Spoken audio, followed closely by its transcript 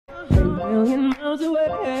million miles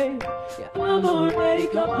away. Yeah, I'm already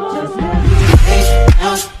gone.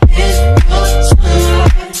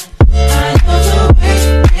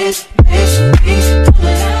 Just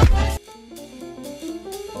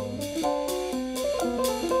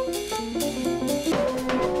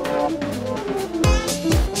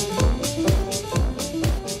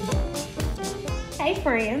Hey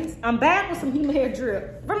friends, I'm back with some human hair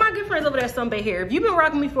drip from my good friends over there at SUNBER Hair. If you've been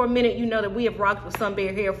rocking me for a minute, you know that we have rocked with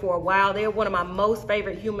SUNBER Hair for a while. They're one of my most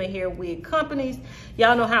favorite human hair wig companies.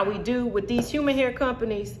 Y'all know how we do with these human hair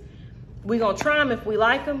companies. We're gonna try them. If we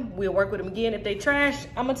like them, we'll work with them again. If they trash,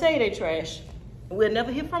 I'm gonna tell you they trash. We'll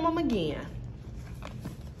never hear from them again.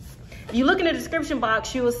 If you look in the description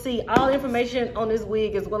box, you will see all the information on this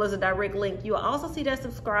wig as well as a direct link. You will also see that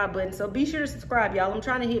subscribe button, so be sure to subscribe, y'all. I'm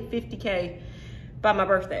trying to hit 50K by my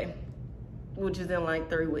birthday, which is in like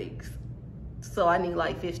 3 weeks. So I need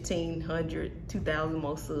like 1,500, 2,000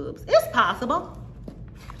 more subs. It's possible.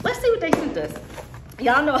 Let's see what they sent us.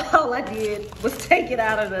 Y'all know all I did was take it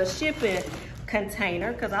out of the shipping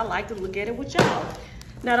container because I like to look at it with y'all.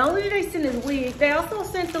 Not only did they send this wig, they also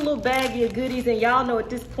sent a little baggie of goodies, and y'all know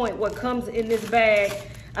at this point what comes in this bag.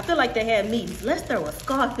 I feel like they had meats. Let's throw a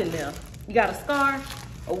scarf in there. You got a scarf,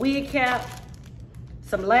 a wig cap,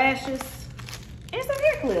 some lashes, and some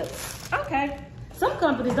hair clips. Okay. Some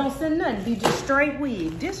companies don't send nothing. Be just straight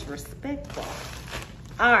wig. Disrespectful.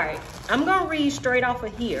 All right. I'm going to read straight off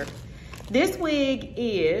of here. This wig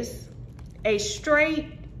is a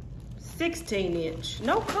straight 16-inch.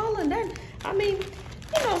 No color. I mean,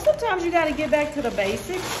 you know, sometimes you got to get back to the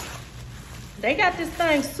basics. They got this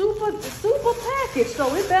thing super packaged,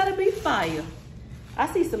 so it better be fire.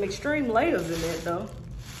 I see some extreme layers in it, though.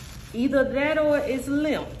 Either that or it's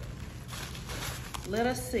limp. Let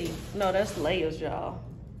us see. No, that's layers, y'all.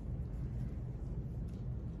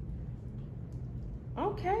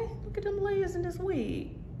 Okay, look at them layers in this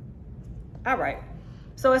wig. All right.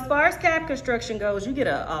 So as far as cap construction goes, you get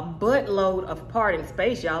a buttload of parting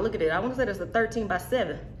space, y'all. Look at it. I want to say that's a 13 by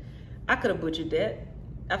 7. I could have butchered that.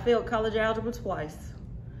 I failed college algebra twice.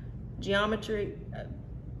 Geometry.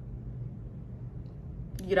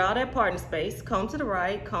 You get all that parting space. Comb to the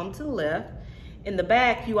right, comb to the left. In the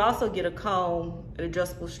back, you also get a comb, an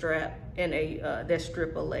adjustable strap, and that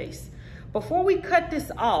strip of lace. Before we cut this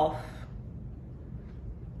off,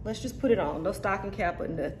 let's just put it on. No stocking cap or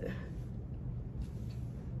nothing.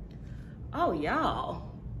 Oh,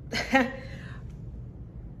 y'all.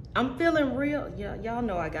 I'm feeling real. Yeah, y'all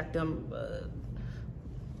know I got them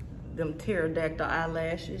pterodactyl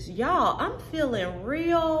eyelashes. Y'all, I'm feeling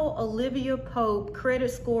real Olivia Pope credit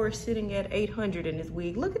score sitting at 800 in this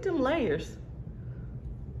wig. Look at them layers.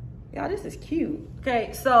 Y'all, this is cute.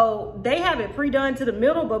 Okay, so they have it pre-done to the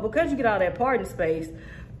middle, but because you get all that parting space,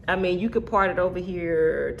 I mean, you could part it over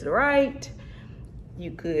here to the right.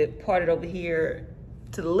 You could part it over here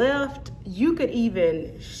to the left. You could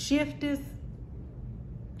even shift this.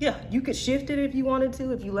 Yeah, you could shift it if you wanted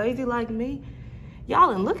to, if you lazy like me.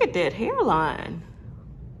 Y'all, and look at that hairline.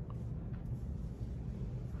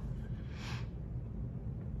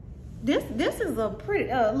 This is a pretty,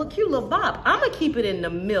 cute little bob. I'm gonna keep it in the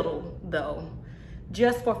middle though,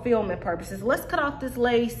 just for filming purposes. Let's cut off this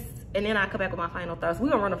lace and then I'll come back with my final thoughts. We're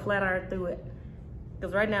gonna run a flat iron through it.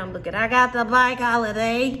 Because right now I'm looking, I got the bike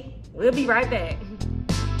holiday. We'll be right back.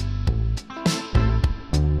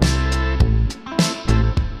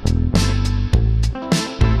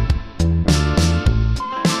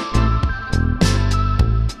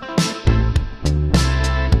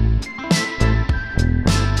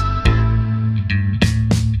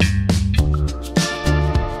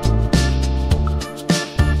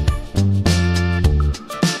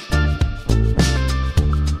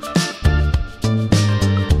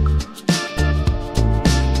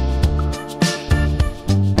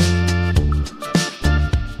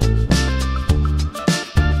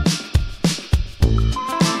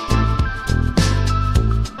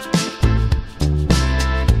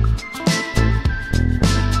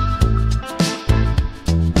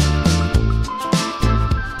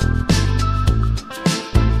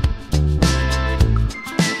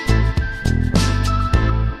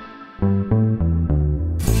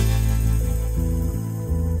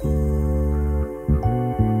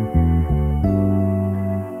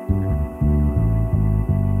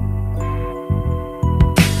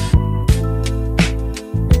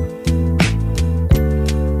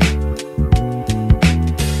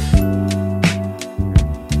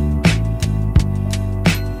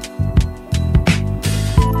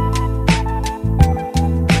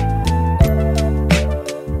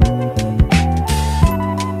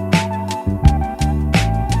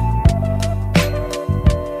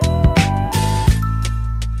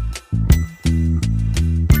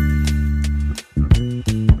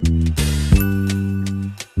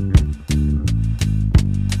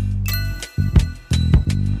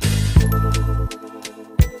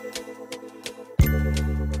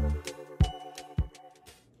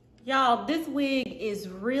 Y'all, this wig is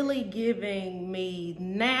really giving me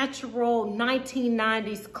natural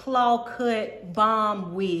 1990s claw cut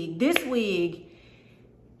bomb wig. This wig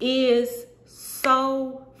is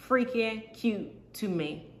so freaking cute to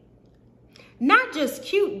me. Not just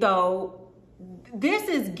cute though, this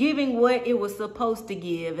is giving what it was supposed to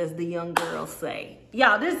give, as the young girls say.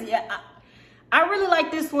 Y'all, I really like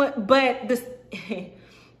this one, but this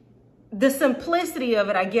the simplicity of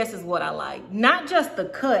it, I guess, is what I like. Not just the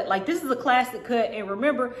cut. Like, this is a classic cut, and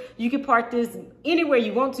remember, you can part this anywhere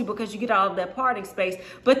you want to because you get all of that parting space,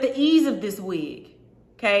 but the ease of this wig,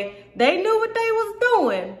 okay? They knew what they was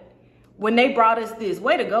doing when they brought us this.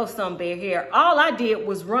 Way to go, SUNBER hair. All I did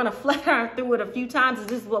was run a flat iron through it a few times, and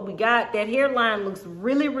this is what we got. That hairline looks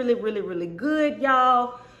really, really, really, really good,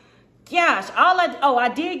 y'all. Gosh,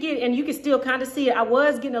 I did get, and you can still kind of see it, I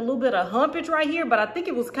was getting a little bit of humpage right here, but I think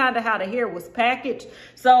it was kind of how the hair was packaged.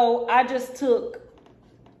 So I just took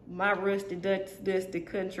my rusty, dusty,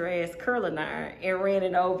 country ass curling iron and ran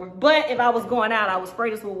it over. But if I was going out, I would spray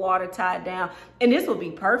this with water, tie it down, and this would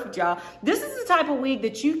be perfect, y'all. This is the type of wig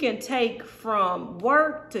that you can take from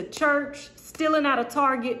work to church, stealing out of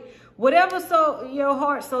Target, whatever so your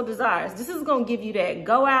heart so desires. This is gonna give you that.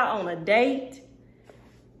 Go out on a date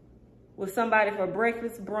with somebody for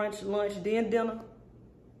breakfast, brunch, lunch, then dinner.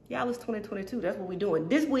 Y'all, it's 2022. That's what we're doing.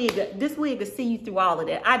 This wig will see you through all of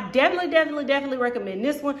that. I definitely recommend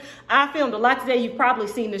this one. I filmed a lot today. You've probably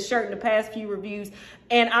seen this shirt in the past few reviews.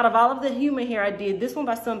 And out of all of the human hair I did, this one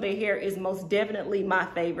by SUNBER hair is most definitely my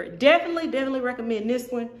favorite. Definitely recommend this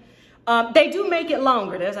one. They do make it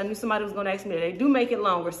longer. I knew somebody was going to ask me that. They do make it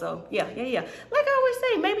longer. So yeah. Like I always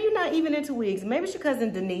say, maybe you're not even into wigs. Maybe it's your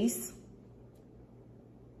cousin Denise.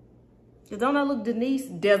 Don't I look Denise?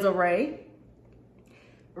 Desiree.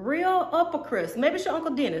 Real upper crust. Maybe it's your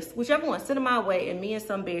Uncle Dennis. Whichever one. Send them my way, and me and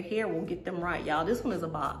SUNBER hair will get them right, y'all. This one is a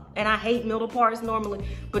bop. And I hate middle parts normally,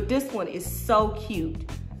 but this one is so cute.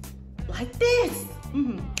 Like this.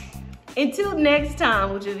 Until next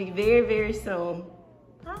time, which will be very, very soon.